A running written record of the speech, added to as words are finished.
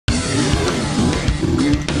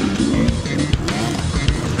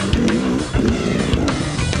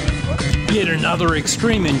another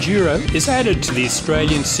extreme enduro is added to the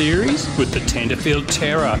Australian series with the Tenterfield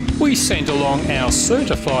Terror. We sent along our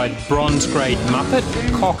certified bronze grade Muppet,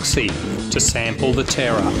 Coxy, to sample the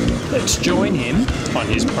Terror. Let's join him on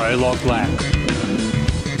his prologue lap.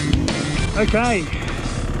 Okay,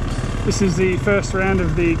 this is the first round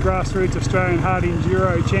of the Grassroots Australian Hard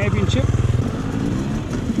Enduro Championship.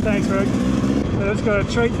 Thanks, Greg. So let's go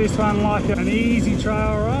treat this one like an easy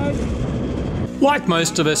trail ride. Like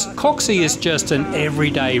most of us, Coxy is just an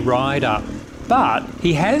everyday rider, but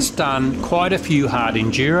he has done quite a few hard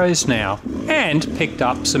enduros now and picked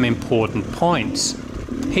up some important points.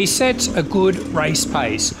 He sets a good race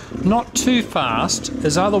pace, not too fast,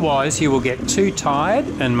 as otherwise he will get too tired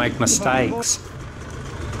and make mistakes.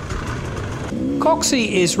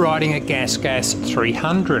 Coxy is riding a Gas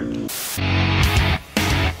 300.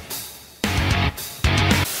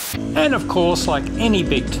 And of course, like any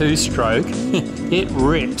big two-stroke, it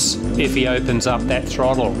rips if he opens up that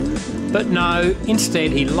throttle. But no,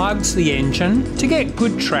 instead he lugs the engine to get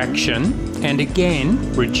good traction and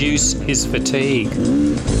again reduce his fatigue.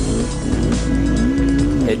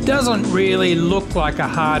 It doesn't really look like a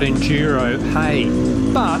hard enduro, hey,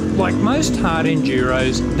 but like most hard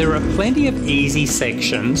enduros, there are plenty of easy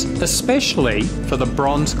sections, especially for the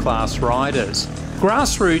bronze class riders.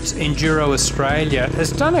 Grassroots Enduro Australia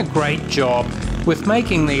has done a great job with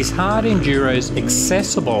making these hard enduros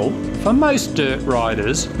accessible for most dirt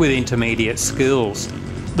riders with intermediate skills.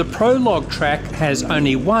 The prologue track has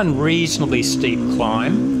only one reasonably steep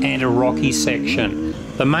climb and a rocky section.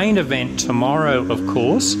 The main event tomorrow, of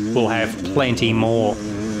course, will have plenty more.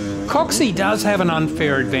 Coxy does have an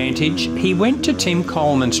unfair advantage. He went to Tim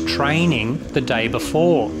Coleman's training the day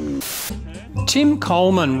before. Tim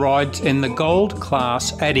Coleman rides in the gold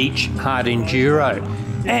class at each hard enduro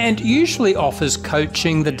and usually offers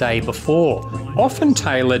coaching the day before, often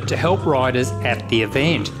tailored to help riders at the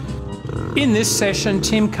event. In this session,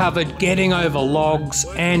 Tim covered getting over logs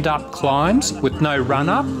and up climbs with no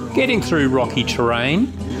run-up, getting through rocky terrain,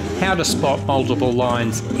 how to spot multiple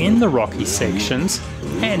lines in the rocky sections,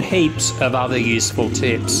 and heaps of other useful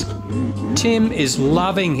tips. Tim is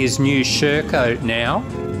loving his new Sherco now,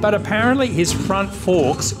 but apparently his front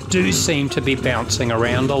forks do seem to be bouncing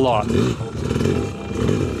around a lot.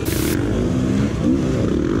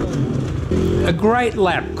 A great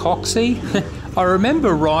lap, Coxy. I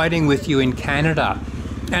remember riding with you in Canada,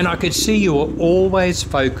 and I could see you were always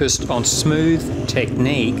focused on smooth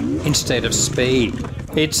technique instead of speed.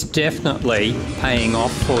 It's definitely paying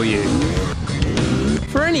off for you.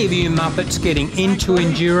 For any of you Muppets getting into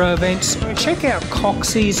enduro events, check out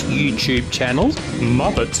Coxy's YouTube channel,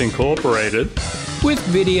 Muppets Incorporated, with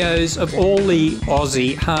videos of all the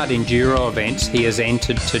Aussie hard enduro events he has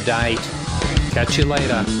entered to date. Catch you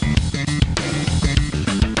later.